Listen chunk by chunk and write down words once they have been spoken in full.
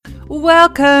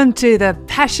Welcome to the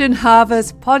Passion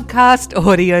Harvest podcast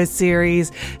audio series.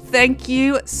 Thank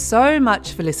you so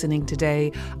much for listening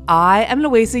today. I am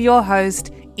Louisa, your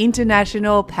host,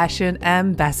 International Passion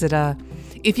Ambassador.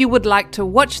 If you would like to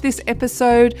watch this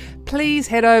episode, please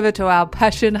head over to our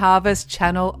Passion Harvest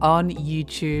channel on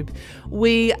YouTube.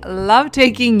 We love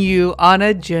taking you on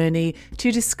a journey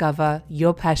to discover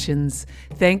your passions.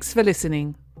 Thanks for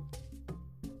listening.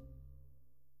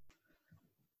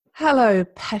 Hello,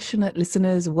 passionate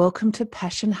listeners. Welcome to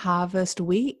Passion Harvest.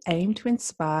 We aim to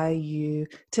inspire you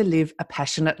to live a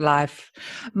passionate life.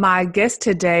 My guest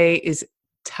today is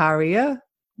Taria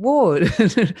Ward,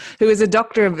 who is a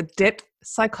doctor of depth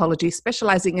psychology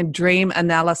specializing in dream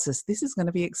analysis. This is going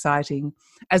to be exciting,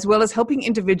 as well as helping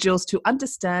individuals to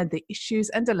understand the issues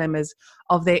and dilemmas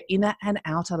of their inner and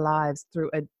outer lives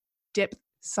through a depth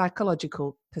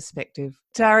psychological perspective.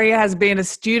 Taria has been a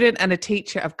student and a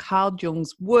teacher of Carl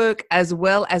Jung's work, as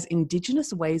well as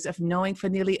Indigenous ways of knowing for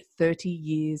nearly 30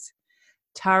 years.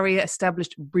 Taria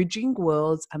established Bridging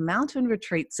Worlds, a mountain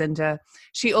retreat center.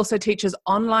 She also teaches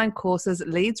online courses,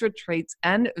 leads retreats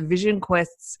and vision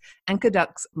quests, and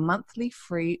conducts monthly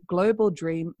free Global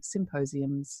Dream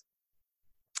Symposiums.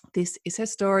 This is her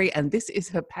story and this is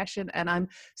her passion, and I'm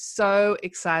so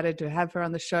excited to have her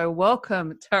on the show.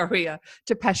 Welcome, Taria,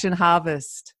 to Passion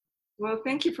Harvest. Well,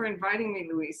 thank you for inviting me,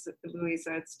 Louisa.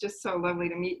 It's just so lovely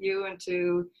to meet you and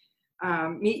to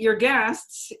meet your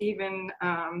guests. Even though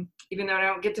I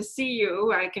don't get to see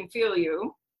you, I can feel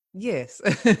you. Yes.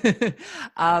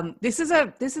 This is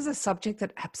a subject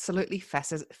that absolutely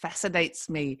fascinates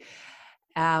me.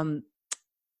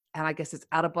 And I guess it's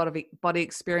out of body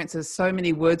experiences, so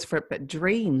many words for it, but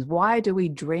dreams. Why do we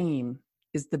dream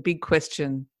is the big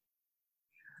question.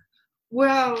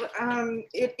 Well,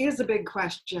 it is a big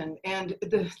question. And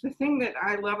the thing that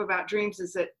I love about dreams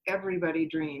is that everybody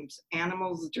dreams.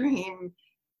 Animals dream.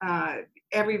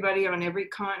 Everybody on every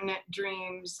continent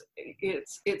dreams.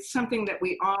 It's something that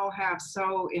we all have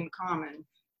so in common.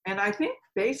 And I think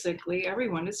basically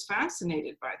everyone is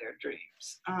fascinated by their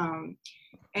dreams.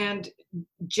 And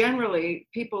generally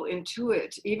people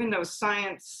intuit, even though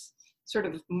science, sort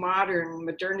of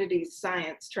modernity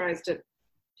science tries to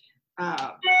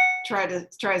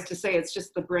say it's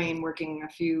just the brain working a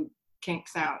few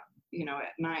kinks out,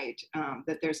 at night,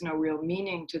 that there's no real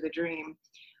meaning to the dream.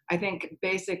 I think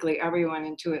basically everyone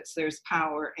intuits there's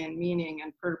power and meaning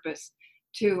and purpose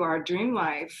to our dream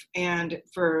life. And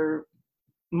for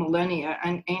millennia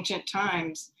and ancient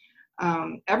times,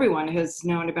 everyone has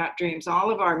known about dreams.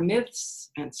 All of our myths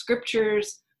and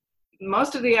scriptures,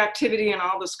 most of the activity in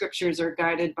all the scriptures are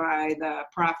guided by the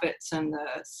prophets and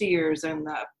the seers and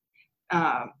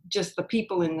just the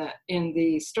people in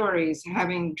the stories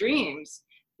having dreams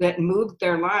that moved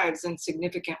their lives in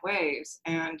significant ways.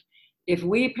 And if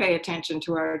we pay attention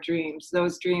to our dreams,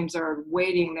 those dreams are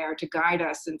waiting there to guide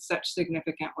us in such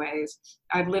significant ways.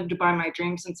 I've lived by my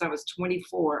dreams since I was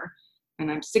 24. And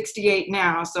I'm 68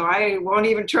 now, so I won't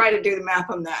even try to do the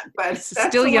math on that. But that's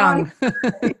still young.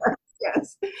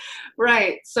 Yes,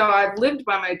 right. So I've lived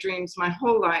by my dreams my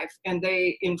whole life, and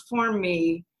they inform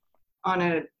me on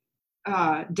a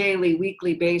daily,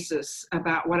 weekly basis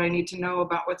about what I need to know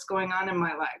about what's going on in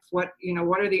my life. What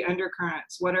are the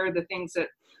undercurrents? What are the things that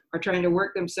are trying to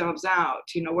work themselves out?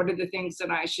 What are the things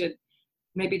that I should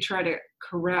maybe try to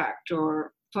correct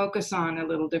or focus on a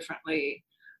little differently?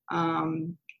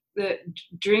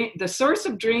 The source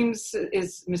of dreams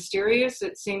is mysterious.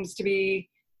 It seems to be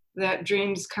that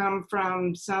dreams come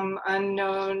from some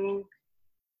unknown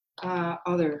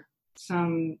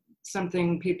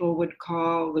something people would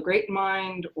call the great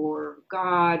mind or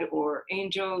God or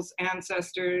angels,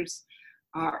 ancestors,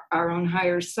 our own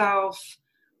higher self.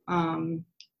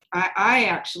 I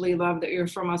actually love that you're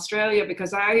from Australia,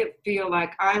 because I feel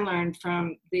like I learned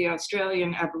from the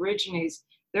Australian Aborigines.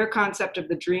 Their concept of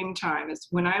the dream time is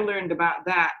when I learned about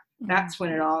that, that's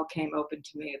when it all came open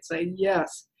to me. It's like,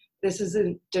 yes, this is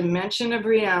a dimension of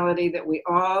reality that we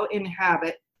all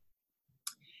inhabit.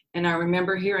 And I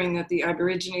remember hearing that the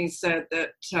Aborigines said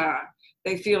that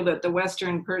they feel that the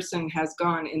Western person has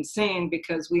gone insane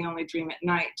because we only dream at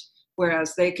night,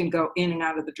 whereas they can go in and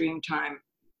out of the dream time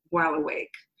while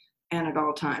awake and at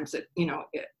all times,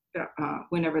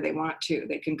 whenever they want to.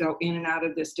 They can go in and out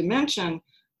of this dimension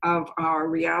of our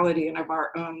reality and of our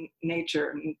own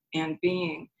nature and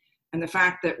being. And the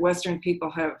fact that Western people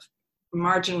have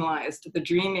marginalized the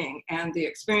dreaming and the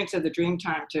experience of the dream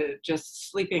time to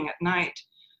just sleeping at night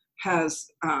has,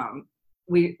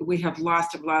 we have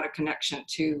lost a lot of connection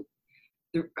to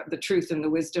the truth and the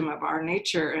wisdom of our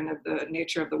nature and of the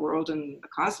nature of the world and the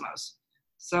cosmos.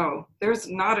 So there's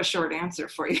not a short answer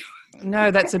for you. No,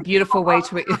 that's a beautiful way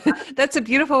to that's a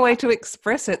beautiful way to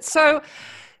express it. So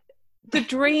the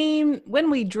dream, when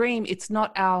we dream, it's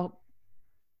not our,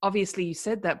 obviously you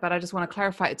said that, but I just want to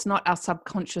clarify, it's not our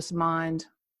subconscious mind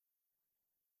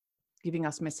giving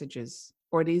us messages,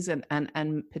 or it is,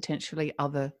 and potentially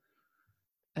other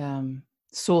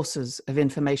sources of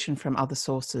information from other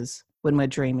sources when we're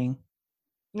dreaming.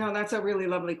 No, that's a really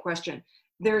lovely question.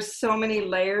 There's so many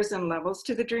layers and levels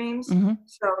to the dreams. Mm-hmm.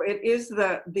 So it is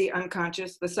the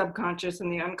unconscious, the subconscious,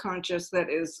 and the unconscious that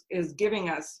is giving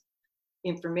us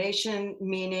information,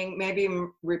 meaning, maybe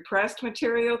repressed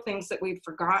material, things that we've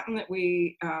forgotten that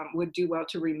we would do well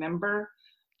to remember.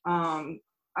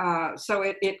 So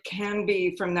it can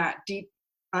be from that deep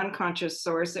unconscious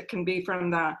source. It can be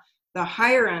from the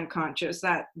higher unconscious,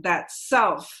 that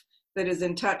self that is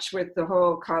in touch with the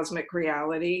whole cosmic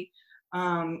reality.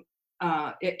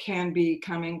 It can be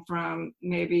coming from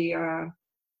maybe an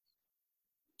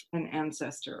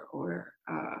ancestor, or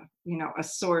a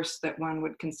source that one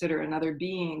would consider another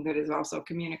being that is also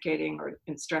communicating or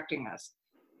instructing us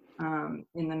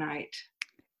in the night.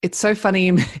 It's so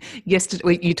funny.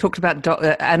 Yesterday, you talked about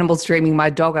animals dreaming. My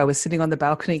dog, I was sitting on the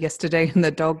balcony yesterday and the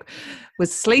dog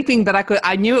was sleeping, but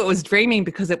I knew it was dreaming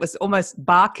because it was almost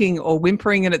barking or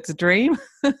whimpering in its dream.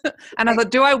 And I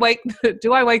thought, do I wake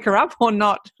her up or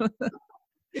not?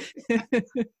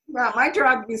 Well, my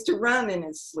dog used to run in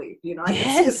his sleep,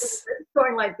 Yes.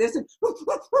 Going like this, and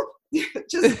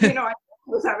just, I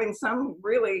was having some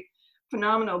really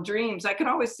phenomenal dreams. I could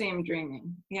always see him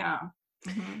dreaming. Yeah.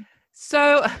 Mm-hmm.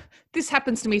 So this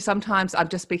happens to me sometimes. I'm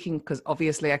just speaking because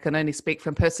obviously I can only speak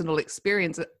from personal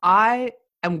experience. I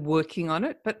am working on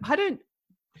it, but I don't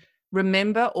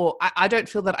remember, or I don't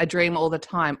feel that I dream all the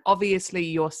time. Obviously,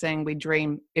 you're saying we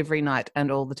dream every night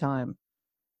and all the time.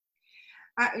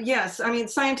 Yes. I mean,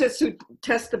 scientists who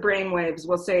test the brain waves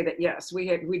will say that, yes,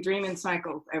 we dream in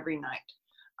cycles every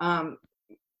night.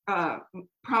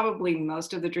 Probably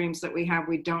most of the dreams that we have,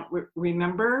 we don't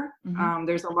remember. Mm-hmm.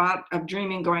 There's a lot of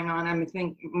dreaming going on. I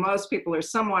think most people are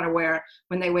somewhat aware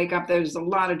when they wake up, there's a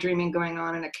lot of dreaming going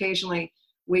on, and occasionally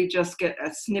we just get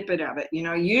a snippet of it.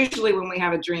 Usually when we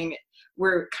have a dream,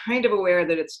 we're kind of aware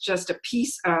that it's just a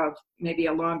piece of maybe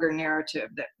a longer narrative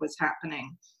that was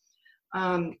happening.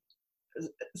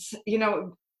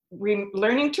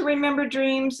 Learning to remember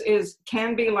dreams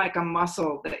can be like a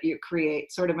muscle that you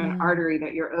create, sort of an artery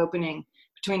that you're opening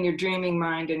between your dreaming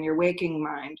mind and your waking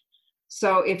mind.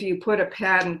 So if you put a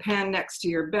pad and pen next to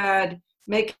your bed,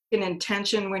 make an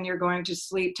intention when you're going to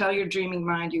sleep, tell your dreaming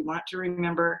mind you want to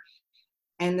remember,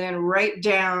 and then write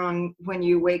down when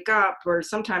you wake up, or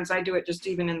sometimes I do it just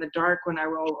even in the dark when I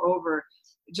roll over,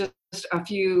 just a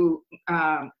few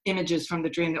images from the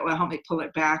dream that will help me pull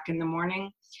it back in the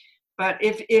morning. But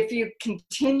if you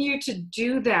continue to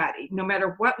do that, no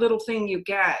matter what little thing you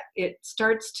get, it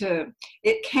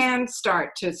can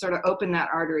start to sort of open that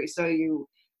artery. So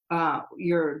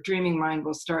your dreaming mind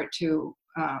will start to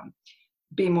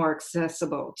be more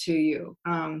accessible to you.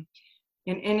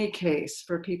 In any case,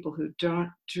 for people who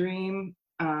don't dream,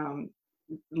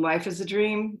 life is a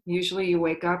dream. Usually you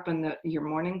wake up and your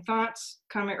morning thoughts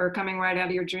are coming right out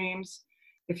of your dreams.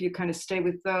 If you kind of stay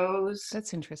with those.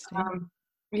 That's interesting.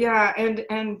 Yeah,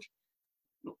 and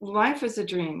life is a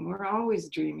dream. We're always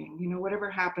dreaming.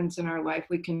 Whatever happens in our life,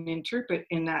 we can interpret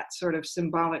in that sort of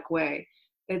symbolic way.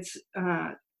 It's,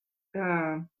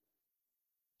 the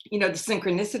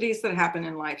synchronicities that happen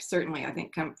in life certainly, I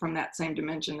think, come from that same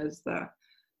dimension as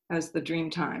the dream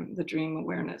time, the dream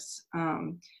awareness,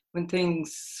 when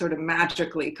things sort of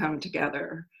magically come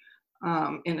together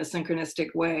in a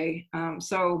synchronistic way.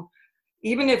 So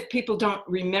even if people don't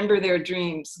remember their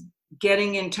dreams,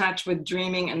 getting in touch with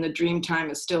dreaming and the dream time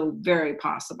is still very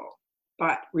possible.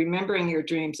 But remembering your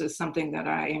dreams is something that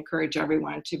I encourage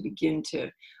everyone to begin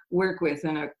to work with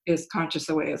in as conscious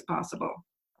a way as possible.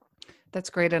 That's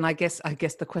great. And I guess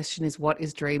the question is, what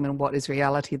is dream and what is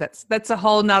reality? That's a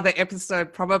whole nother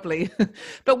episode probably.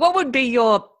 But what would be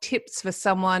your tips for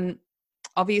someone?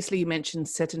 Obviously you mentioned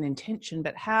set an intention,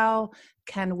 but how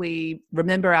can we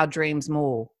remember our dreams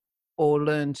more, or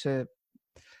learn to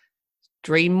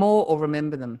dream more, or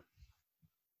remember them?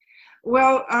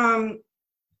 Well,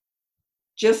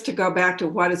 just to go back to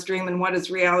what is dream and what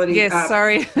is reality. Yes,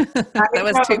 sorry. That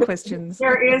was two questions.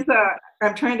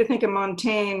 I'm trying to think of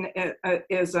Montaigne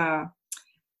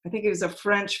I think he was a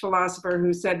French philosopher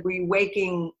who said, we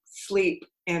waking sleep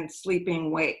and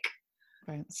sleeping wake.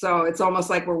 Right. So it's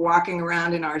almost like we're walking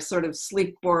around in our sort of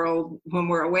sleep world when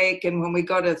we're awake, and when we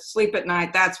go to sleep at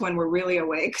night, that's when we're really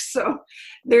awake. So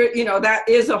there, that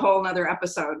is a whole nother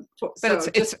episode. But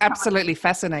it's absolutely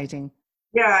fascinating.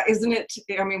 Yeah, isn't it?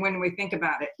 I mean, when we think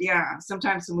about it, yeah,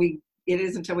 sometimes it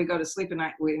is until we go to sleep at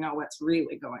night we know what's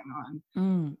really going on.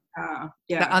 Mm. The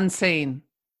Yeah. unseen.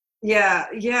 Yeah,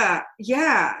 yeah,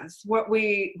 yeah. It's what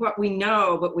we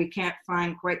know, but we can't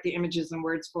find quite the images and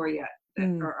words for yet that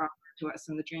Mm. are offered to us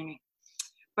in the dreaming.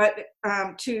 But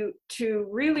to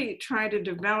really try to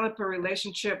develop a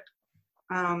relationship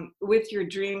with your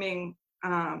dreaming,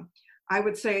 I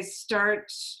would say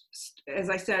start, as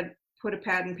I said, put a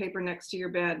pad and paper next to your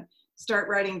bed. Start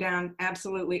writing down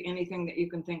absolutely anything that you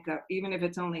can think of, even if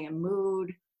it's only a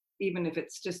mood, even if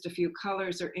it's just a few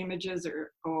colors or images,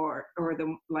 or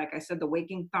the, like I said, the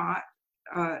waking thought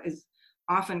is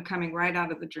often coming right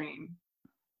out of the dream.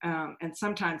 And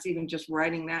sometimes even just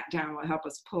writing that down will help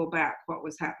us pull back what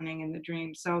was happening in the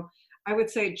dream. So I would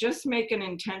say just make an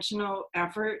intentional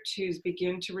effort to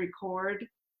begin to record.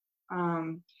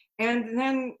 Um, and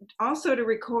then also to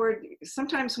record,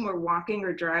 sometimes when we're walking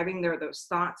or driving, there are those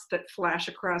thoughts that flash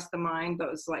across the mind,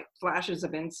 those like flashes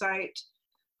of insight.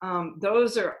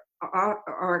 Those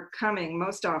are coming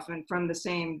most often from the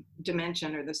same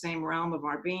dimension or the same realm of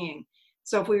our being.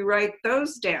 So if we write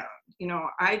those down,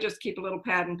 I just keep a little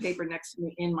pad and paper next to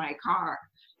me in my car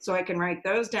so I can write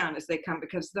those down as they come,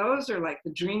 because those are like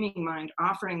the dreaming mind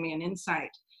offering me an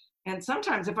insight. And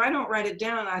sometimes if I don't write it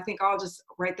down, I think I'll just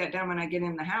write that down when I get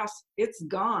in the house. It's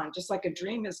gone, just like a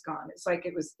dream is gone. It's like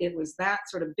it was that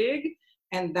sort of big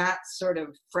and that sort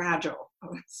of fragile.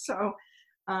 So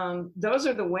those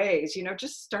are the ways,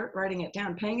 just start writing it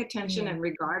down, paying attention and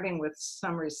regarding with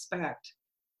some respect,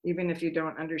 even if you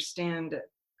don't understand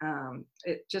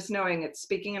it. Just knowing it's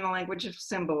speaking in a language of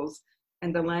symbols,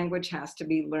 and the language has to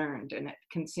be learned, and it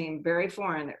can seem very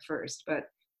foreign at first, but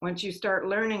once you start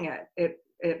learning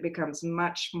it becomes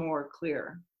much more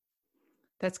clear.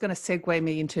 That's going to segue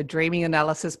me into dreaming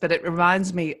analysis, but it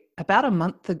reminds me, about a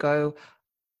month ago,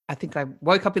 I think I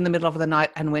woke up in the middle of the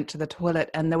night and went to the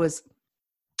toilet, and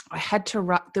I had to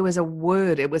write, there was a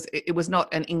word, it was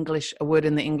not a word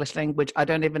in the English language. I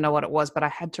don't even know what it was, but I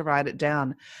had to write it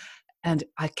down. And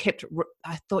I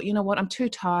thought, you know what, I'm too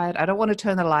tired. I don't want to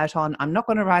turn the light on. I'm not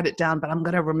going to write it down, but I'm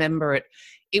going to remember it.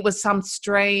 It was some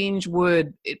strange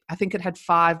word. I think it had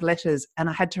 5 letters, and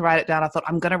I had to write it down. I thought,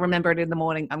 I'm going to remember it in the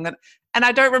morning. And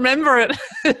I don't remember it.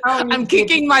 Oh, I'm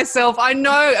kicking myself. I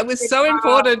know, it was so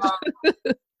important.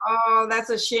 Oh, that's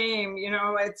a shame.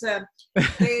 It's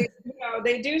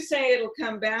they do say it'll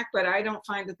come back, but I don't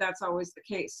find that that's always the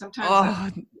case.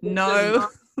 Sometimes no,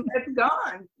 it's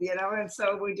gone, and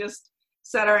so we just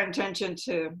set our intention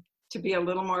to be a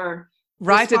little more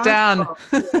write it down.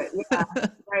 Yeah,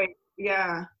 right.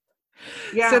 Yeah.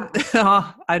 Yeah. So,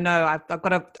 I know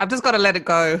I've just got to let it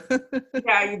go.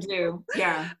 Yeah, you do.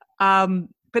 Yeah.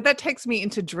 But that takes me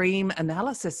into dream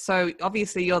analysis. So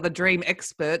obviously you're the dream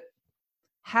expert.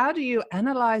 How do you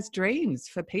analyze dreams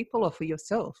for people or for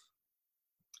yourself?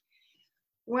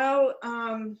 Well,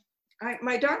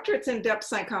 my doctorate's in depth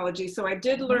psychology, so I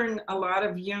did learn a lot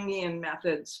of Jungian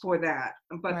methods for that,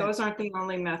 but those aren't the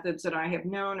only methods that I have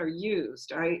known or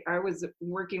used. I was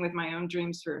working with my own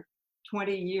dreams for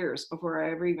 20 years before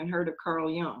I ever even heard of Carl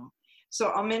Jung. So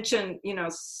I'll mention,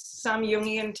 some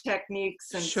Jungian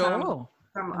techniques and some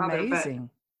Amazing.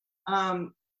 other,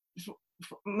 but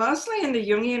mostly in the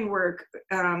Jungian work,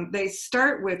 they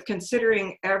start with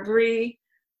considering every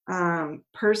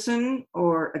person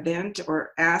or event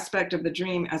or aspect of the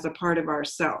dream as a part of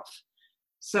ourself.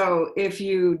 So if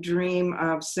you dream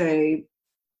of, say,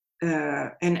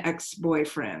 an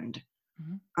ex-boyfriend,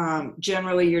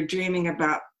 generally you're dreaming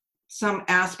about some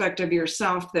aspect of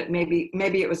yourself that maybe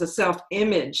it was a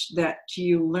self-image that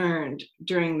you learned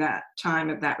during that time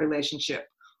of that relationship,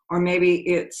 or maybe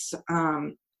it's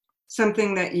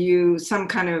something that some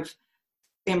kind of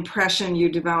impression you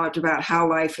developed about how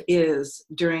life is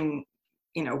during,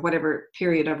 whatever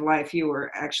period of life you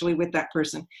were actually with that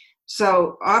person.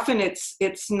 So often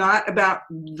it's not about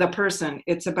the person,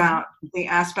 it's about the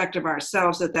aspect of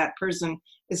ourselves that person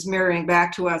is mirroring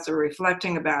back to us or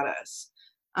reflecting about us.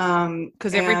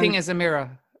 Because everything is a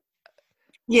mirror.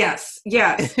 Yes.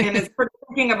 And it's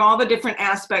thinking of all the different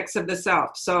aspects of the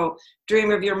self. So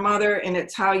dream of your mother, and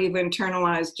it's how you've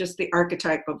internalized just the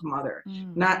archetype of mother,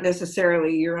 not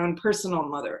necessarily your own personal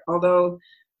mother. Although,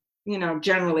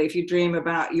 generally, if you dream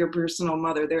about your personal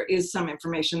mother, there is some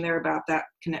information there about that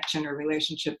connection or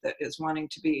relationship that is wanting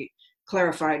to be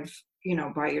clarified,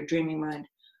 by your dreaming mind.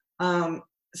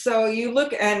 So you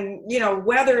look, and,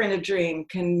 weather in a dream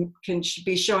can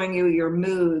be showing you your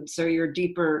moods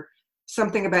or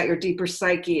something about your deeper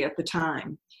psyche at the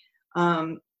time.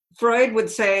 Freud would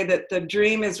say that the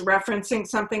dream is referencing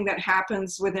something that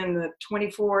happens within the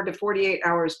 24 to 48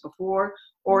 hours before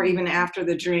or even after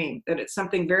the dream, that it's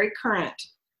something very current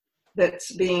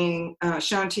that's being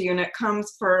shown to you, and it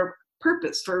comes for a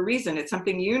purpose, for a reason. It's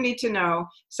something you need to know,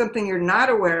 something you're not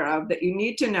aware of that you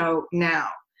need to know now.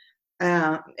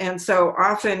 And so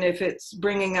often if it's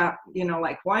bringing up,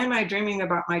 like, why am I dreaming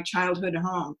about my childhood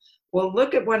home? Well,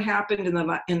 look at what happened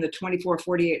in the 24,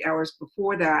 48 hours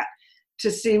before that to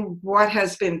see what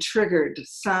has been triggered,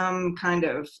 some kind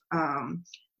of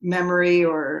memory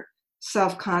or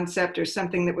self-concept or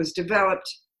something that was developed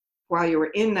while you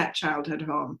were in that childhood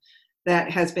home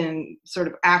that has been sort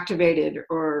of activated,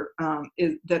 or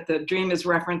that the dream is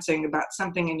referencing about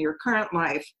something in your current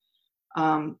life.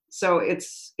 So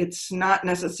it's not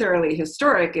necessarily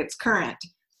historic, it's current.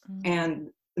 And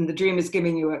the dream is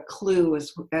giving you a clue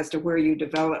as to where you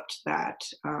developed that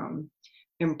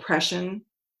impression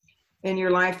in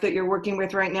your life that you're working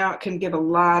with right now. It can give a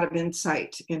lot of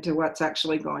insight into what's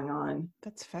actually going on.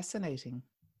 That's fascinating.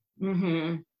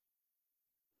 Mm-hmm.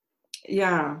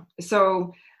 Yeah.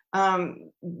 So, I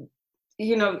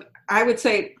would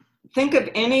say, think of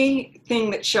anything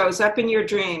that shows up in your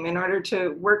dream in order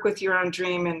to work with your own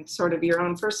dream and sort of your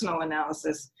own personal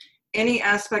analysis. Any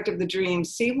aspect of the dream,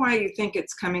 see why you think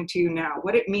it's coming to you now,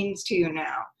 what it means to you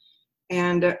now.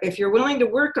 And if you're willing to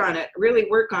work on it, really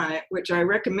work on it, which I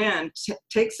recommend,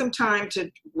 take some time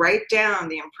to write down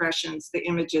the impressions, the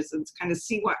images, and kind of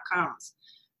see what comes.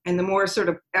 And the more sort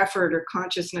of effort or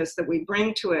consciousness that we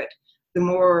bring to it, the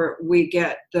more we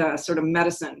get the sort of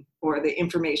medicine or the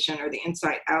information or the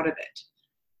insight out of it.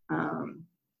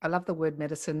 I love the word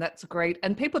medicine. That's great.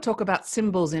 And people talk about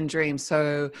symbols in dreams.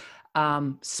 So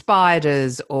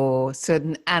spiders or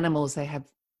certain animals, they have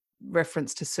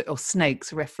reference to, or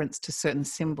snakes reference to certain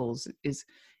symbols.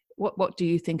 What do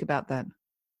you think about that?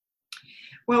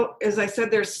 Well, as I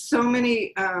said, there's so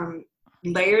many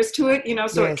layers to it,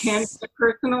 so Yes. It can be a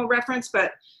personal reference,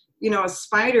 but a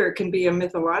spider can be a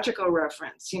mythological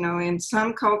reference. In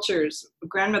some cultures,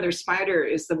 grandmother spider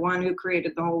is the one who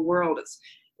created the whole world.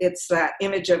 It's that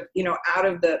image of, out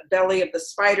of the belly of the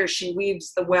spider, she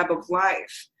weaves the web of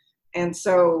life. And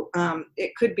so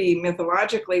it could be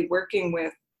mythologically working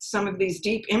with some of these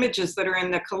deep images that are in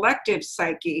the collective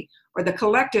psyche or the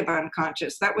collective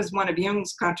unconscious. That was one of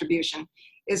Jung's contribution,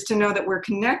 is to know that we're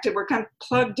connected, we're kind of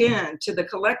plugged in to the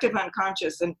collective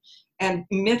unconscious, and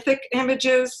mythic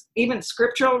images, even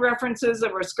scriptural references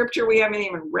of a scripture we haven't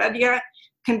even read yet,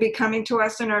 can be coming to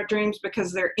us in our dreams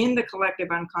because they're in the collective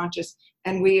unconscious,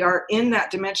 and we are in that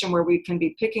dimension where we can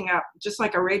be picking up, just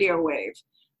like a radio wave,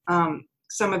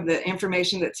 some of the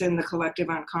information that's in the collective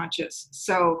unconscious.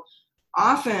 So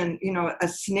often, a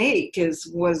snake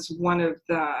was one of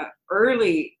the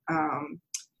early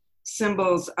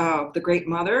symbols of the Great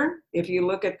Mother. If you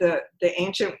look at the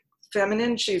ancient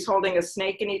feminine, she's holding a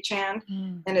snake in each hand,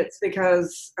 and it's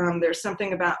because there's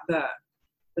something about the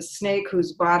snake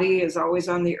whose body is always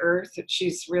on the earth.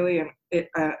 She's really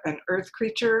an earth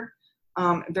creature,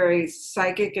 very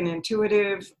psychic and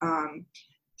intuitive.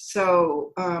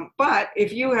 But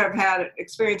if you have had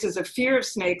experiences of fear of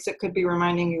snakes, it could be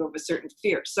reminding you of a certain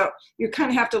fear. So you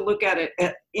kind of have to look at it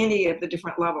at any of the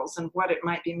different levels and what it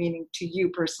might be meaning to you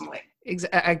personally.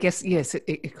 I guess, yes,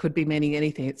 it could be meaning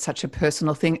anything. It's such a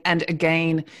personal thing. And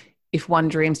again, if one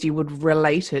dreams, you would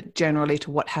relate it generally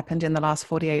to what happened in the last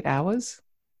 48 hours?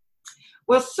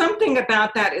 Well, something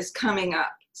about that is coming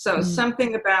up. So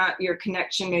something about your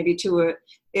connection maybe to it.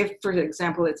 If, for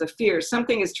example, it's a fear,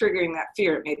 something is triggering that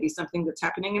fear. It may be something that's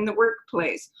happening in the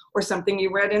workplace, or something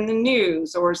you read in the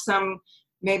news, or some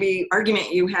maybe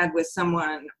argument you had with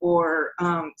someone, or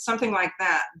something like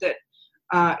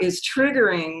that is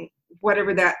triggering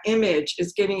whatever that image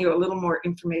is giving you a little more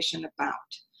information about.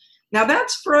 Now,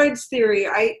 that's Freud's theory.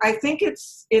 I think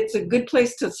it's a good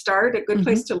place to start, a good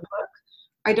place to look.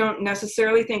 I don't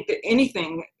necessarily think that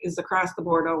anything is across the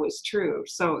board always true.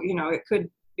 So, it could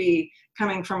be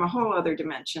coming from a whole other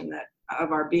dimension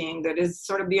of our being that is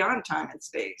sort of beyond time and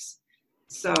space.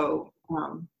 So,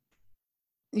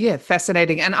 yeah,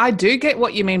 fascinating. And I do get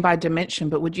what you mean by dimension,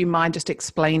 but would you mind just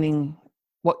explaining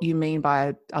what you mean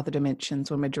by other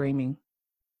dimensions when we're dreaming?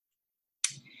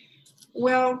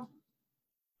 Well,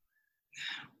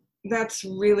 that's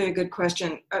really a good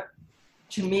question.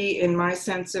 To me, in my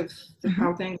sense of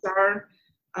how things are,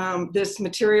 this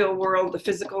material world, the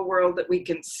physical world that we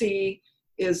can see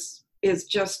is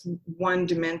just one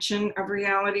dimension of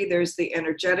reality. There's the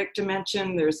energetic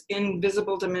dimension, there's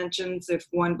invisible dimensions if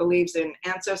one believes in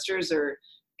ancestors or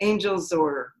angels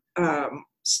or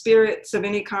spirits of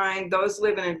any kind, those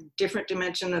live in a different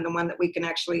dimension than the one that we can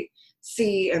actually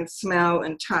see and smell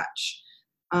and touch.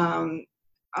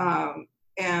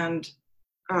 And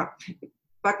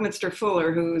Buckminster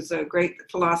Fuller, who's a great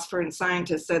philosopher and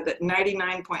scientist, said that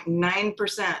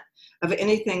 99.9% of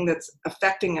anything that's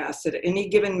affecting us at any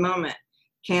given moment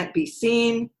can't be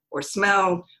seen or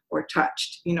smelled or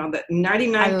touched. You know, that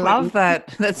 99. I love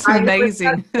that. That's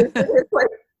amazing.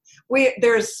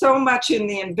 There's so much in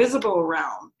the invisible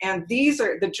realm, and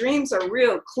the dreams are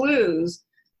real clues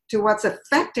to what's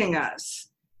affecting us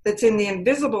that's in the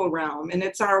invisible realm, and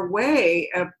it's our way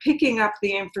of picking up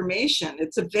the information.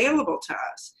 It's available to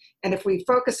us, and if we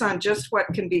focus on just what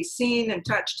can be seen and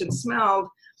touched and smelled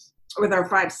with our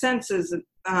five senses,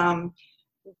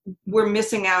 we're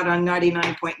missing out on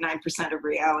 99.9% of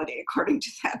reality, according to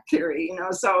that theory. You know,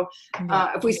 so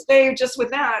if we stay just with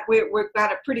that, we've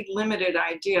got a pretty limited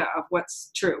idea of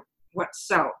what's true, what's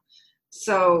so.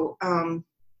 So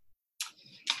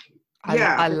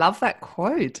I love that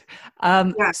quote.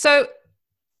 So,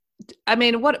 I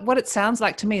mean, what it sounds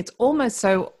like to me, it's almost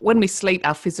so when we sleep,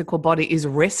 our physical body is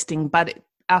resting, but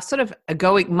our sort of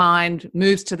egoic mind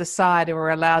moves to the side, and we're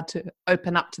allowed to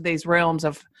open up to these realms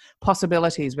of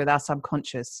possibilities with our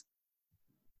subconscious.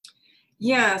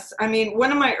 Yes. I mean, one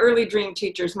of my earliest dream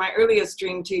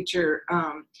teacher,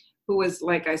 who was,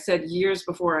 like I said, years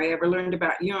before I ever learned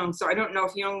about Jung. So I don't know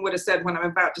if Jung would have said what I'm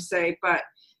about to say, but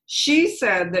she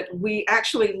said that we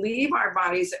actually leave our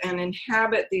bodies and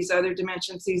inhabit these other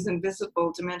dimensions, these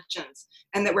invisible dimensions,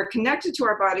 and that we're connected to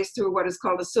our bodies through what is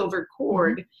called a silver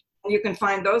cord. Mm-hmm. And you can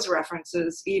find those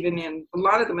references even in a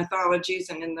lot of the mythologies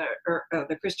and in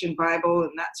the Christian Bible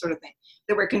and that sort of thing,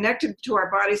 that we're connected to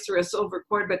our bodies through a silver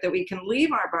cord, but that we can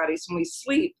leave our bodies when we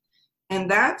sleep. And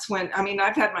that's when, I mean,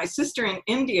 I've had my sister in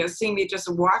India see me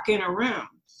just walk in a room.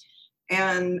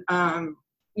 And,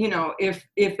 you know, if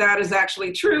that is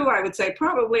actually true, I would say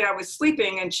probably I was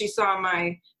sleeping and she saw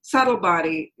my subtle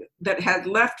body that had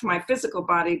left my physical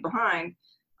body behind.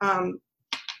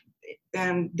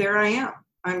 And there I am.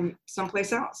 I'm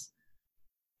someplace else.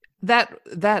 That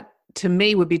to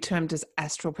me would be termed as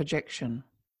astral projection.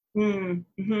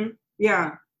 Mm-hmm.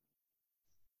 Yeah.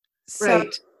 So,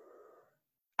 right.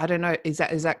 I don't know. Is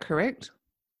that correct?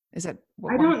 Is that?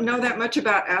 I don't know that much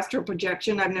about astral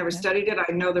projection. I've never studied it.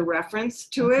 I know the reference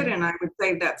to it, and I would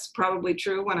say that's probably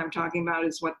true. What I'm talking about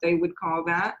is what they would call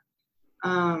that.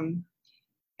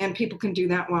 And people can do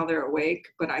that while they're awake,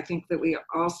 but I think that we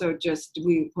also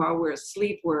while we're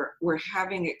asleep, we're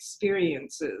having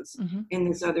experiences in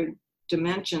these other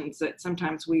dimensions that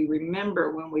sometimes we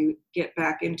remember when we get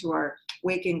back into our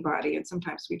waking body, and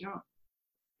sometimes we don't.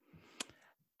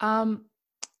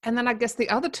 And then I guess the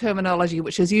other terminology,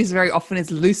 which is used very often, is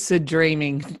lucid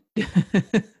dreaming.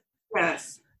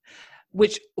 Yes.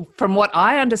 Which, from what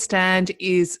I understand,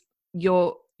 is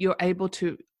you're able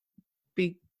to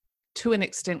be, to an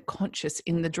extent, conscious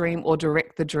in the dream or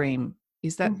direct the dream.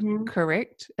 Is that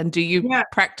correct? And do you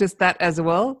practice that as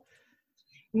well?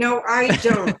 No, I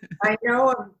don't. I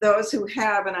know of those who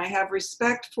have, and I have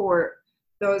respect for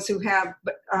those who have.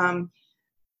 But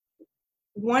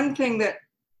one thing that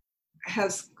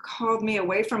has called me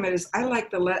away from it is I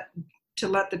like to let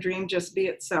the dream just be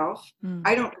itself.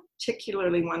 I don't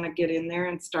particularly want to get in there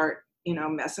and start,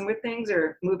 messing with things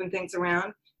or moving things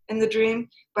around in the dream.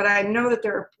 But I know that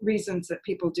there are reasons that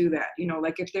people do that.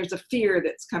 Like if there's a fear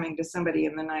that's coming to somebody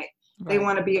in the night, they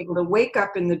want to be able to wake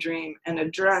up in the dream and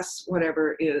address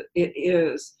whatever it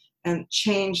is and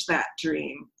change that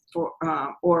dream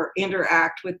or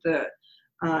interact with the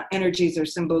energies or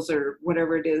symbols or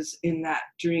whatever it is in that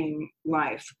dream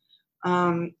life.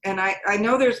 And I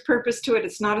know there's purpose to it.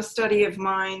 It's not a study of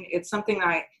mine. It's something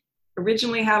I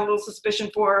originally had a little suspicion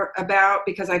about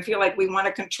because I feel like we want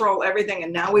to control everything,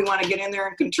 and now we want to get in there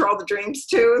and control the dreams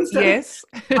too. Yes.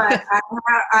 But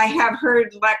I have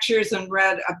heard lectures and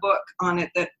read a book on it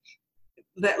that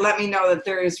let me know that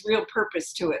there is real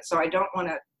purpose to it. So I don't want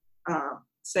to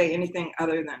say anything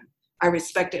other than I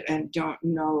respect it and don't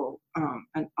know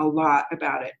a lot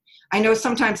about it. I know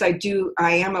sometimes I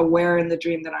am aware in the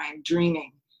dream that I am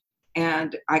dreaming,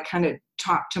 and I kind of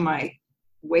talk to my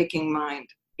waking mind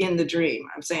in the dream.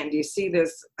 I'm saying, do you see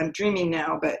this? I'm dreaming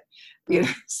now, but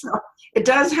so it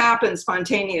does happen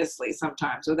spontaneously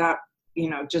sometimes without,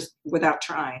 just without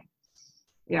trying.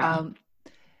 Yeah.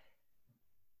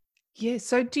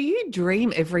 So do you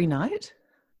dream every night?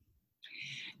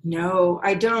 No,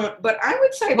 I don't. But I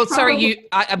would say. Well, sorry,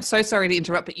 I'm so sorry to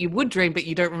interrupt, but you would dream, but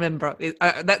you don't remember.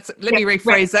 Let me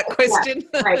rephrase that question.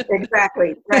 Yeah, right,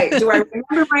 exactly. Right. Do I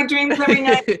remember my dreams every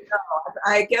night? No.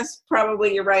 I guess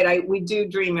probably you're right. We do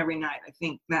dream every night. I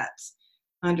think that's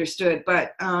understood.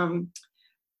 But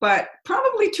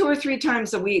probably 2 or 3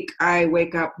 times a week, I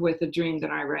wake up with a dream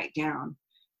that I write down.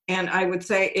 And I would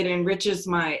say it enriches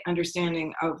my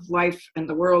understanding of life and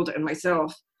the world and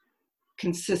myself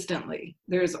consistently.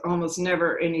 There's almost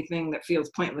never anything that feels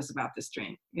pointless about this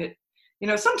dream.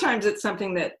 Sometimes it's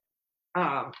something that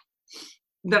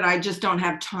I just don't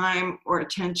have time or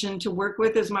attention to work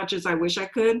with as much as I wish I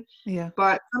could. Yeah.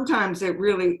 But sometimes it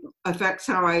really affects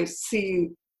how I see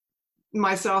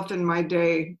myself in my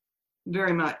day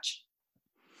very much.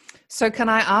 So can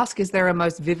I ask, is there a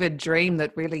most vivid dream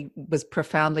that really was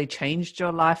profoundly changed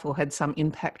your life or had some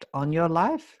impact on your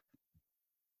life?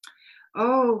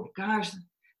 Oh, gosh,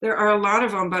 there are a lot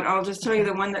of them, but I'll just tell you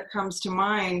the one that comes to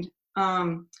mind.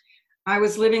 I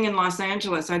was living in Los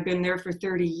Angeles. I'd been there for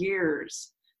 30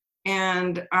 years.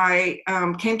 And I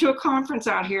came to a conference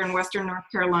out here in Western North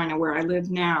Carolina where I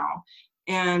live now.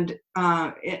 And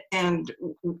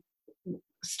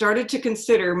started to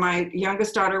consider, my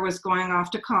youngest daughter was going off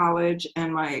to college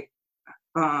and my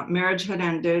marriage had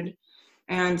ended.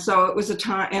 And so it was a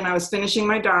time, and I was finishing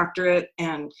my doctorate.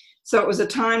 And so it was a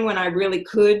time when I really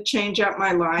could change up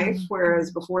my life.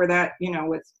 Whereas before that,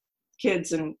 with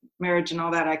kids and marriage and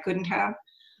all that, I couldn't have.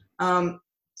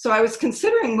 So I was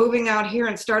considering moving out here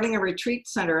and starting a retreat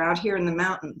center out here in the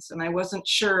mountains. And I wasn't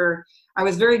sure. I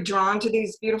was very drawn to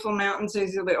these beautiful mountains.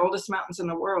 These are the oldest mountains in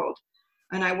the world.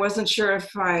 And I wasn't sure if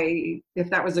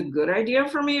that was a good idea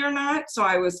for me or not. So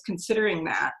I was considering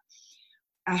that.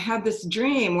 I had this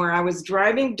dream where I was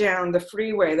driving down the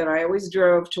freeway that I always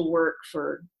drove to work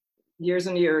for years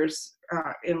and years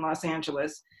in Los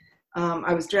Angeles.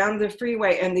 I was down the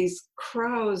freeway and these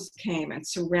crows came and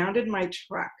surrounded my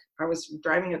truck. I was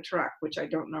driving a truck, which I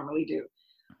don't normally do.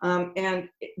 And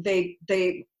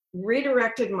they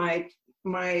redirected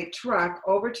my truck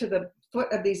over to the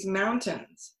foot of these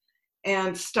mountains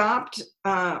and stopped.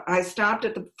 I stopped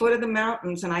at the foot of the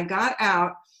mountains and I got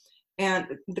out, and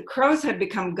the crows had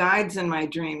become guides in my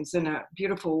dreams in a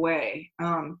beautiful way.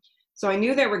 So I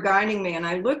knew they were guiding me, and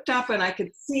I looked up and I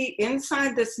could see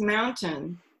inside this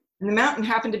mountain, and the mountain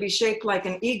happened to be shaped like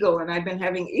an eagle, and I've been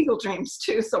having eagle dreams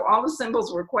too. So all the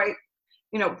symbols were quite,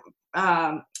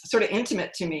 sort of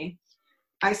intimate to me.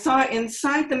 I saw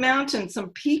inside the mountain some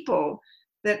people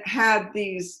that had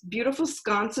these beautiful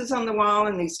sconces on the wall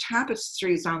and these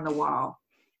tapestries on the wall.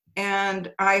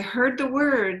 And I heard the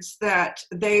words that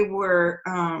they were,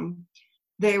 and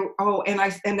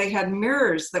they had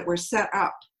mirrors that were set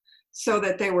up so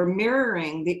that they were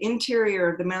mirroring the interior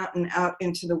of the mountain out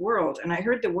into the world. And I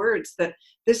heard the words that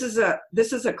this is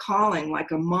a calling,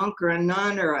 like a monk or a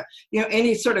nun or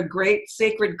any sort of great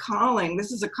sacred calling.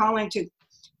 This is a calling to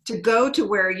go to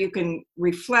where you can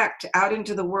reflect out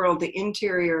into the world, the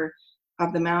interior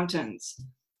of the mountains.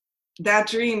 That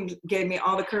dream gave me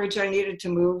all the courage I needed to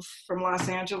move from Los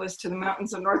Angeles to the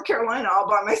mountains of North Carolina all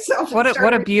by myself.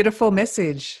 What a beautiful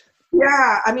message.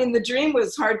 Yeah, I mean, the dream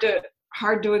was hard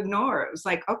to ignore. It was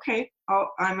like, okay,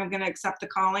 I'm going to accept the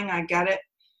calling. I get it.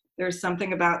 There's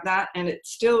something about that, and it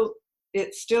still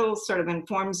sort of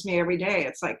informs me every day.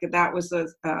 It's like that was a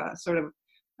sort of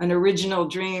an original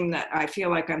dream that I feel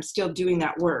like I'm still doing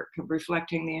that work of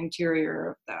reflecting the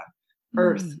interior of the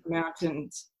earth,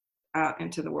 mountains, out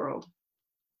into the world.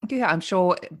 Yeah, I'm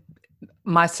sure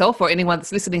myself or anyone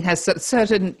that's listening has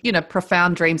certain,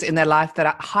 profound dreams in their life that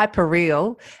are hyper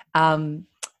real,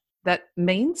 that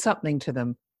mean something to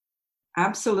them.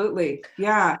 Absolutely.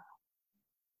 Yeah.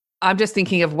 I'm just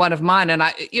thinking of one of mine, and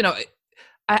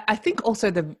I think also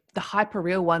the hyper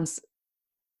real ones,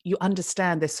 you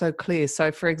understand, they're so clear.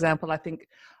 So for example, I think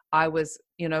I was,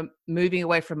 moving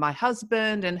away from my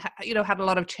husband and, had a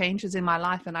lot of changes in my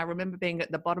life. And I remember being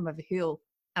at the bottom of a hill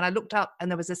and I looked up and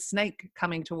there was a snake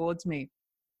coming towards me.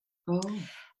 Oh.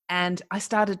 And I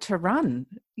started to run.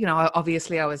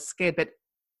 Obviously I was scared, but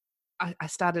I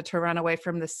started to run away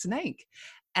from the snake,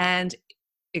 and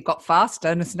it got faster,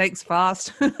 and the snake's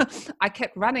fast. I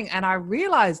kept running, and I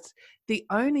realized the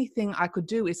only thing I could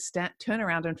do is turn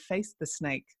around and face the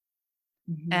snake.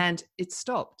 Mm-hmm. And it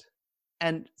stopped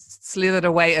and slithered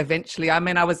away eventually. I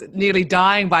mean, I was nearly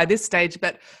dying by this stage,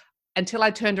 but until I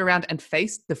turned around and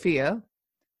faced the fear,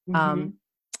 mm-hmm.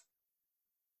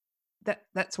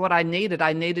 That's what I needed.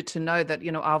 I needed to know that,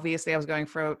 obviously I was going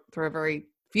through a very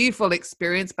fearful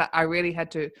experience, but I really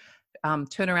had to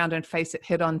turn around and face it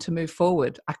head on to move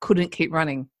forward. I couldn't keep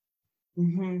running.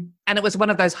 Mm-hmm. And it was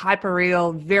one of those hyper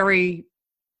real, very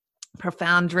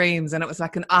profound dreams. And it was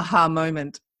like an aha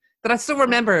moment that I still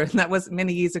remember. And that was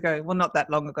many years ago. Well, not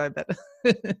that long ago, but.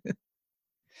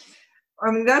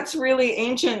 I mean, that's really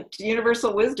ancient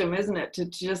universal wisdom, isn't it? To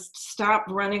just stop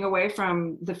running away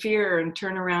from the fear and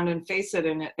turn around and face it,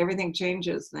 and everything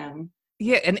changes then.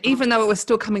 Yeah, and even though it was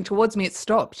still coming towards me, it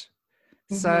stopped.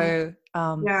 Mm-hmm. So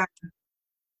Yeah,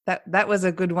 that was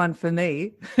a good one for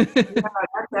me. yeah,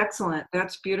 that's excellent.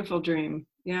 That's a beautiful dream.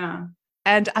 Yeah.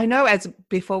 And I know, as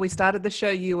before we started the show,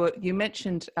 you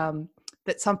mentioned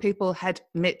that some people had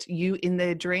met you in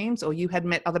their dreams, or you had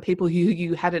met other people who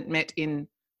you hadn't met in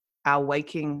our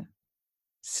waking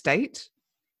state.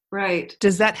 Right.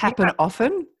 Does that Yeah. happen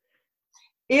often?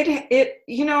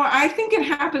 I think it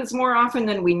happens more often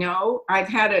than we know. I've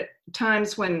had it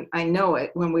times when I know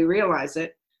it, when we realize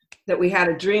it, that we had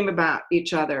a dream about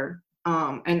each other,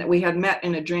 and that we had met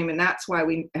in a dream, and that's why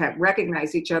we have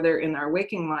recognized each other in our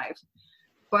waking life.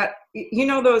 But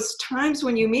those times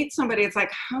when you meet somebody, it's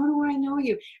like, how do I know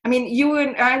you? I mean, you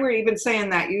and I were even saying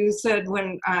that. You said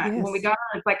when we Yes. got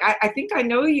on, it's like, I think I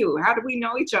know you. How do we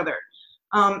know each other?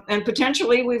 And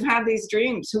potentially we've had these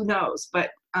dreams. Who knows?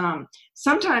 But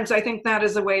sometimes I think that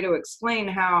is a way to explain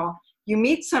how you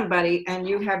meet somebody and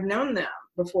you have known them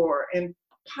before, and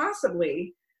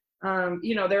possibly,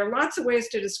 there are lots of ways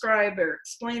to describe or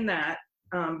explain that.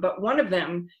 But one of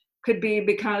them could be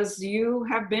because you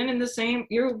have been in the same,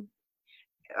 you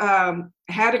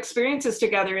had experiences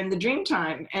together in the dream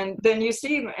time, and then you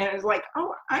see and it's like,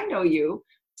 oh, I know you.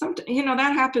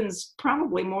 That happens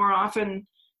probably more often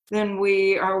than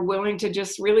we are willing to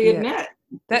just really Yeah. admit.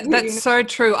 That's so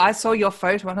true. I saw your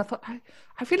photo and I thought,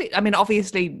 I mean,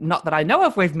 obviously not that I know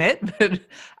of we've met, but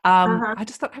Uh-huh, I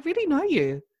just thought, I really know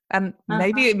you. And uh-huh.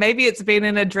 maybe it's been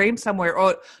in a dream somewhere,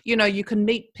 or, you can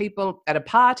meet people at a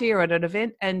party or at an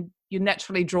event and you're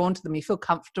naturally drawn to them. You feel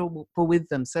comfortable with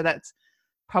them. So that's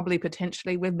probably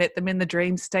potentially we've met them in the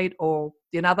dream state or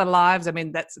in other lives. I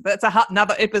mean, that's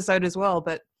another episode as well,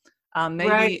 but maybe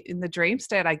Right. in the dream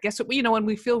state, I guess, when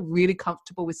we feel really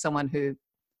comfortable with someone who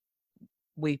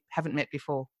we haven't met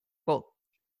before. Well,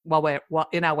 while we're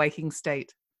in our waking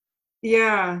state.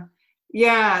 Yeah.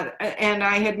 Yeah. And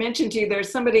I had mentioned to you, there's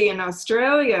somebody in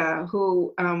Australia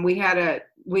who we had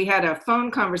a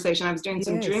phone conversation. I was doing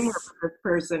some dream work Yes. with this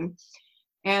person,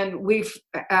 and we've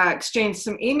exchanged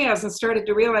some emails and started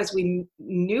to realize we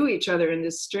knew each other in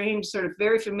this strange, sort of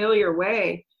very familiar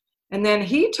way. And then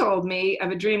he told me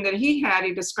of a dream that he had.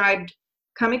 He described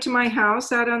coming to my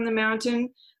house out on the mountain,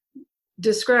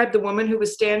 described the woman who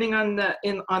was standing on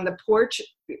the porch,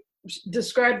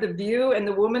 described the view, and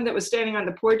the woman that was standing on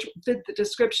the porch fit the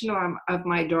description of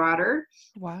my daughter.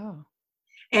 Wow.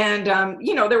 And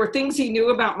there were things he knew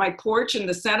about my porch and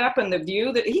the setup and the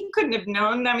view that he couldn't have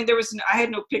known. I mean, I had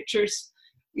no pictures,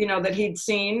 that he'd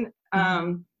seen.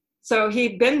 Mm-hmm. So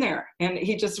he'd been there, and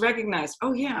he just recognized,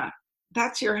 oh yeah,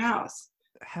 that's your house.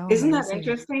 How Isn't that amazing.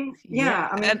 interesting? Yeah. Yeah,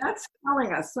 I mean, And that's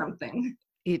telling us something.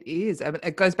 it is. I mean,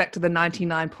 it goes back to the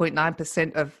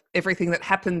 99.9% of everything that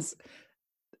happens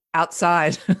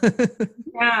outside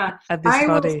Yeah, of this I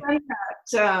will body.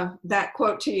 send that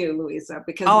quote to you, Louisa,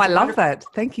 because Oh, it's I a love wonderful. that.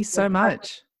 Thank you so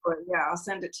much. Yeah, I'll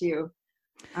send it to you.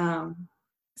 Um,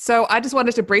 So I just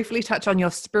wanted to briefly touch on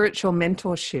your spiritual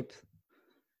mentorship,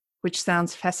 which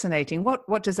sounds fascinating.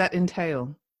 What does that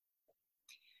entail?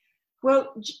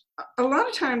 well, a lot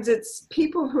of times it's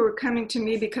people who are coming to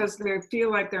me because they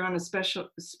feel like they're on a special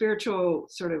spiritual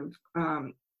sort of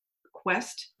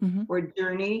quest Mm-hmm. or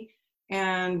journey,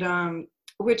 and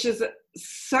which is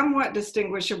somewhat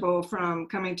distinguishable from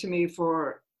coming to me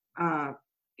for uh,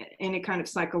 any kind of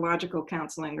psychological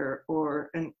counseling or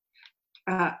an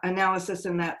analysis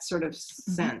in that sort of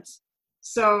Mm-hmm. sense.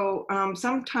 So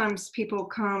sometimes people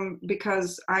come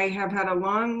because I have had a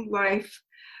long life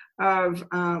of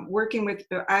working with.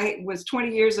 I was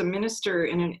 20 years a minister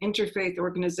in an interfaith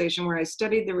organization where I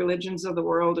studied the religions of the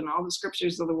world and all the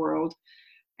scriptures of the world.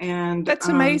 And That's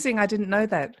amazing. I didn't know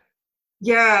that.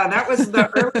 yeah, that was the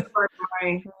early part of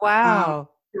my Wow.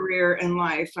 career in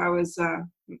life. I was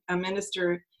a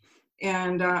minister,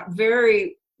 and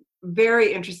very,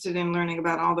 very interested in learning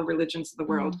about all the religions of the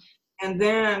world. Mm. And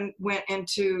then went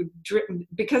into,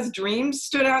 because dreams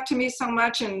stood out to me so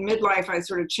much in midlife, I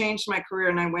sort of changed my career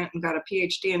and I went and got a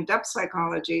PhD in depth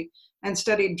psychology and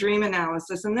studied dream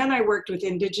analysis. And then I worked with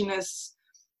indigenous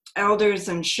elders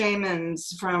and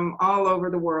shamans from all over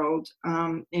the world,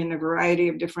 in a variety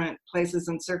of different places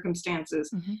and circumstances,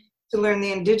 Mm-hmm. to learn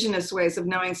the indigenous ways of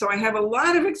knowing. So I have a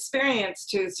lot of experience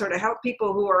to sort of help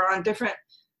people who are on different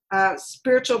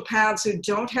spiritual paths, who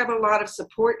don't have a lot of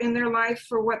support in their life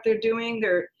for what they're doing.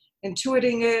 They're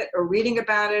intuiting it or reading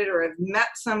about it, or have met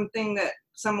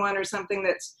someone or something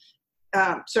that's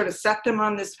sort of set them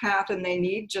on this path, and they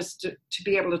need just to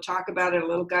be able to talk about it, a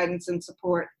little guidance and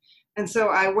support. And so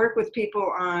I work with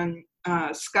people on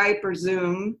Skype or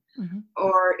Zoom, Mm-hmm.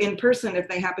 or in person if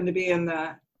they happen to be in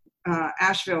the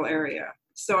Asheville area.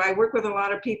 So I work with a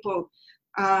lot of people,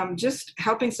 just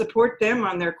helping support them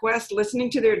on their quest, listening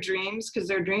to their dreams, because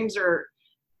their dreams are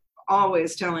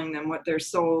always telling them what their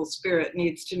soul spirit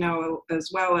needs to know, as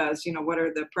well as, what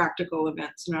are the practical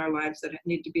events in our lives that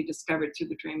need to be discovered through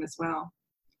the dream as well.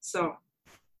 So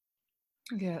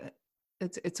yeah,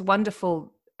 it's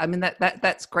wonderful. I mean,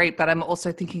 that's great, but I'm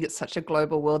also thinking it's such a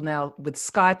global world now with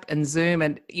Skype and Zoom,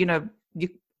 and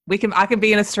I can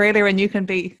be in Australia and you can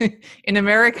be in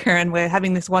America, and we're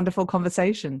having this wonderful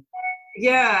conversation.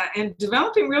 yeah, and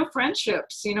developing real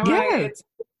friendships. Yeah.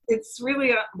 It's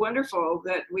really wonderful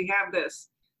that we have this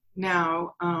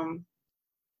now.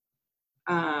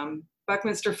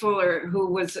 Buckminster Fuller,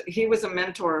 he was a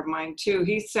mentor of mine too.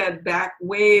 He said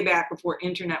way back before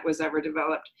internet was ever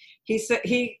developed,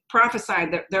 he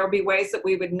prophesied that there will be ways that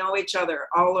we would know each other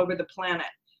all over the planet,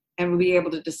 and we'll be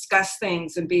able to discuss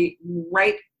things and be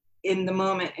right in the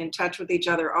moment in touch with each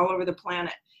other all over the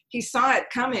planet. He saw it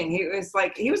coming.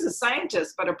 He was a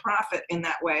scientist, but a prophet in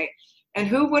that way. And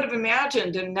who would have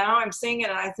imagined? And now I'm seeing it,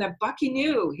 and I said, Bucky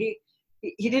knew.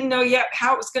 He didn't know yet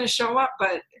how it was going to show up,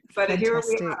 but here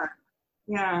we are.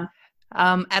 Yeah.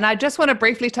 And I just want to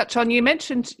briefly touch on, you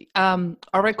mentioned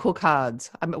oracle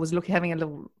cards. I was having a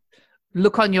little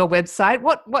look on your website.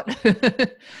 What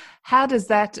how does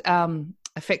that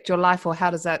affect your life, or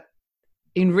how does that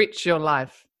enrich your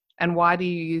life, and why do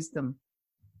you use them?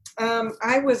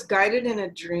 I was guided in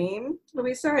a dream,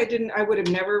 Louisa. I would have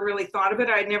never really thought of it.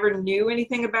 I never knew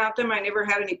anything about them. I never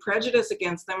had any prejudice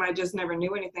against them. I just never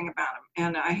knew anything about them.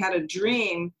 And I had a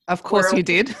dream. Of course you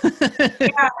did.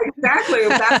 Yeah, exactly.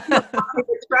 That's how I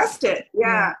could trust it.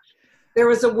 Yeah. There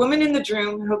was a woman in the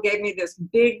dream who gave me this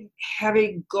big,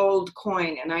 heavy gold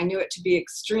coin, and I knew it to be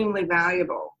extremely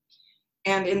valuable.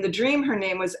 And in the dream, her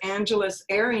name was Angelus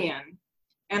Arian.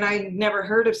 And I never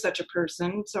heard of such a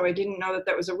person, so I didn't know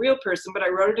that was a real person, but I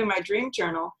wrote it in my dream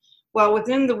journal. Well,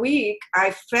 within the week,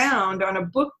 I found on a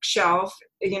bookshelf,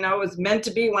 it was meant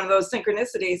to be one of those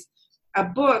synchronicities, a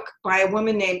book by a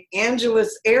woman named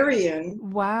Angelus Arian.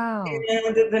 Wow.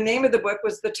 And the name of the book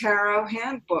was The Tarot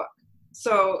Handbook.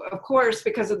 So, of course,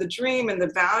 because of the dream and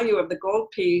the value of the gold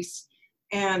piece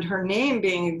and her name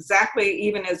being exactly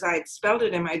even as I'd spelled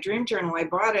it in my dream journal, I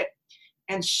bought it.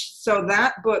 And so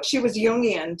that book, she was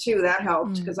Jungian too, that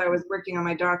helped because I was working on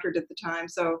my doctorate at the time.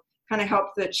 So kind of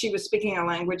helped that she was speaking a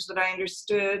language that I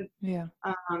understood. Yeah.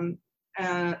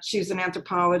 She's an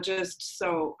anthropologist.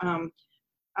 So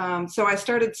I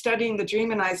started studying the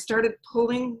dream, and I started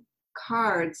pulling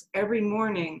cards every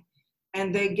morning.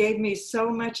 And they gave me so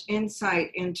much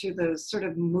insight into the sort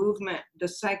of movement, the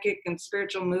psychic and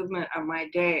spiritual movement of my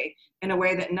day in a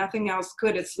way that nothing else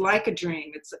could. It's like a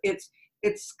dream.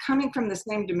 It's coming from the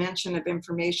same dimension of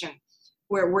information,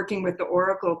 where working with the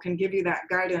oracle can give you that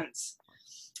guidance.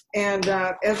 And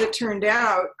as it turned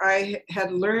out, I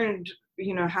had learned,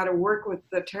 how to work with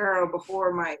the tarot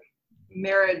before my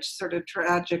marriage sort of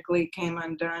tragically came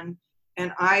undone.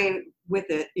 And I, with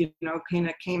it, kind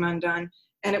of came undone.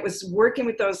 And it was working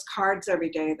with those cards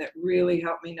every day that really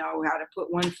helped me know how to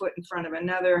put one foot in front of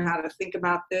another, how to think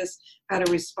about this, how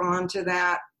to respond to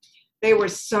that. They were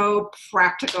so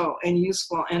practical and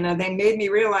useful, and they made me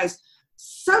realize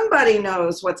somebody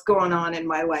knows what's going on in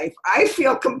my life. I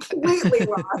feel completely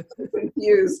lost and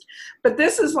confused, but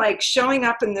this is like showing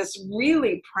up in this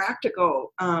really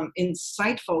practical,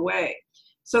 insightful way.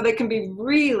 So they can be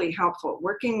really helpful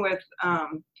working with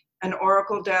an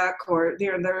oracle deck, or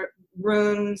their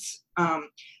runes.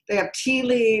 They have tea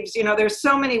leaves. There's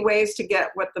so many ways to get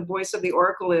what the voice of the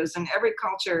oracle is, and every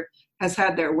culture has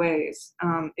had their ways.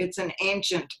 It's an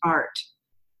ancient art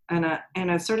and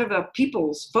a sort of a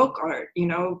people's folk art.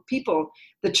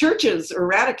 The churches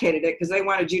eradicated it because they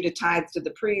wanted you to tithe to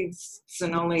the priests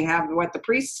and only have what the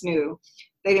priests knew.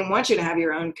 They didn't want you to have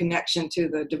your own connection to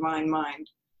the divine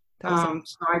mind. So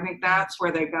I think that's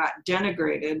where they got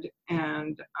denigrated,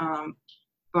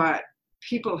 but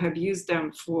people have used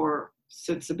them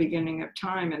since the beginning of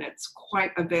time, and it's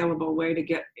quite available way to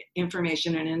get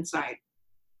information and insight.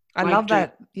 I love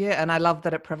that. Yeah. And I love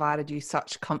that it provided you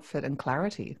such comfort and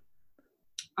clarity.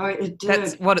 Oh, it did.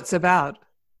 That's what it's about.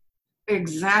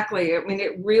 Exactly. I mean,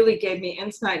 it really gave me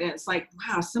insight, and it's like,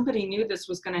 wow, somebody knew this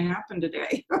was going to happen today.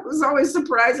 It was always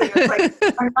surprising. It's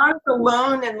like, I'm not as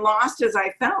alone and lost as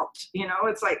I felt.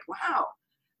 It's like, wow,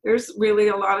 there's really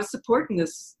a lot of support in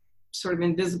this sort of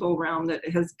invisible realm that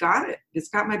has got it. It's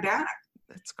got my back.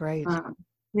 That's great.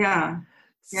 Yeah.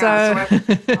 So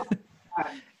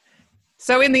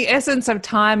So in the essence of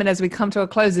time, and as we come to a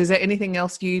close, is there anything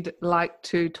else you'd like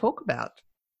to talk about?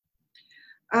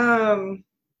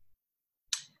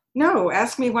 No,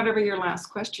 ask me whatever your last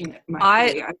question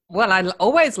might be. I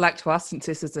always like to ask, since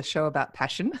this is a show about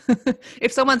passion,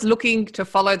 if someone's looking to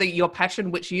follow your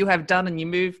passion, which you have done, and you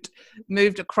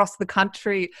moved across the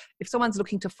country, if someone's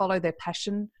looking to follow their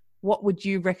passion, what would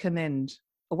you recommend?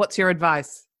 Or what's your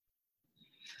advice?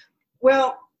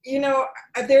 Well,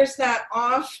 there's that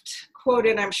oft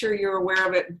quoted, I'm sure you're aware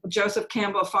of it, Joseph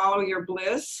Campbell, "Follow your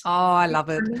bliss." Oh, I love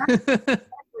it.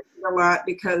 A lot,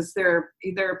 because there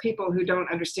are people who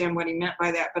don't understand what he meant by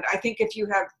that. But I think if you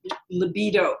have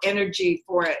libido, energy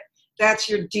for it, that's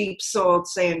your deep soul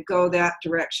saying, go that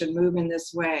direction, move in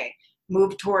this way,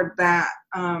 move toward that.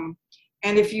 And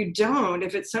if you don't,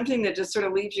 if it's something that just sort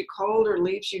of leaves you cold or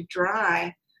leaves you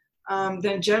dry,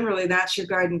 then generally that's your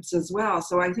guidance as well.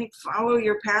 So I think follow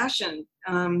your passion.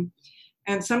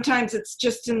 And sometimes it's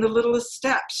just in the littlest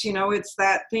steps, it's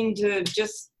that thing to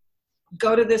just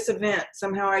go to this event.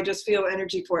 Somehow I just feel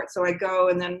energy for it. So I go,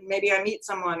 and then maybe I meet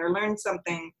someone or learn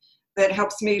something that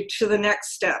helps me to the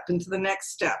next step and to the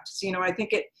next steps. I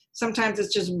think sometimes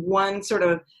it's just one sort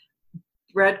of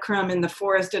breadcrumb in the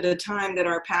forest at a time that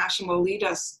our passion will lead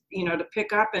us, to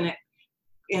pick up, and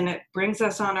it brings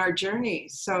us on our journey.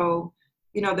 So,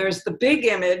 there's the big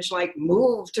image, like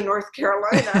move to North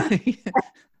Carolina.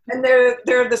 And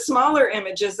there are the smaller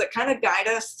images that kind of guide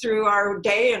us through our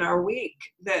day and our week.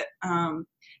 That, and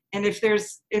if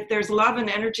there's love and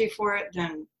energy for it,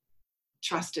 then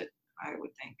trust it, I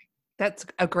would think. That's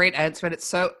a great answer, and it's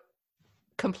so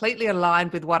completely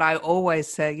aligned with what I always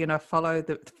say. Follow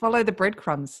the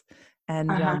breadcrumbs,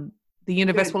 and the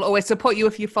universe will always support you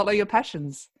if you follow your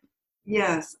passions.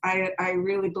 Yes, I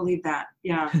really believe that.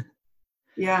 Yeah,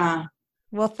 yeah.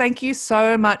 Well, thank you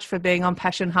so much for being on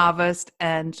Passion Harvest,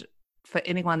 and for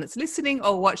anyone that's listening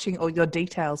or watching, all your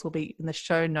details will be in the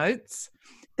show notes.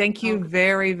 Thank you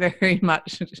very, very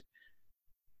much.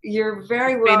 You're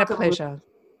very welcome. It's been a pleasure.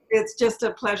 It's just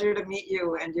a pleasure to meet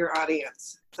you and your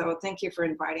audience. So thank you for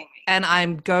inviting me. And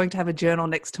I'm going to have a journal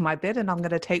next to my bed, and I'm going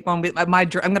to take one with I'm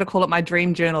going to call it my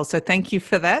dream journal. So thank you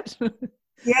for that.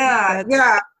 Yeah.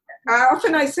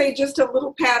 Often I say just a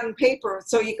little pad and paper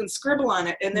so you can scribble on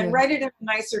it, and then write it in a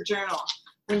nicer journal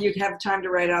when you have time to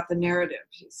write out the narrative.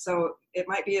 So it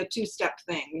might be a two-step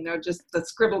thing, just the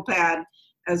scribble pad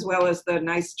as well as the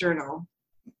nice journal.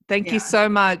 Thank you so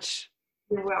much.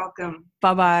 You're welcome.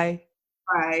 Bye-bye.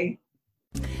 Bye.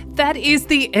 That is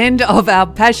the end of our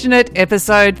passionate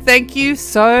episode. Thank you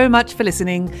so much for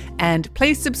listening, and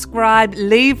please subscribe,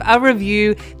 leave a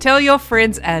review, tell your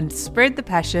friends, and spread the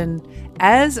passion.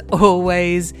 As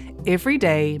always, every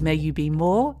day may you be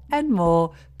more and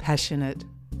more passionate.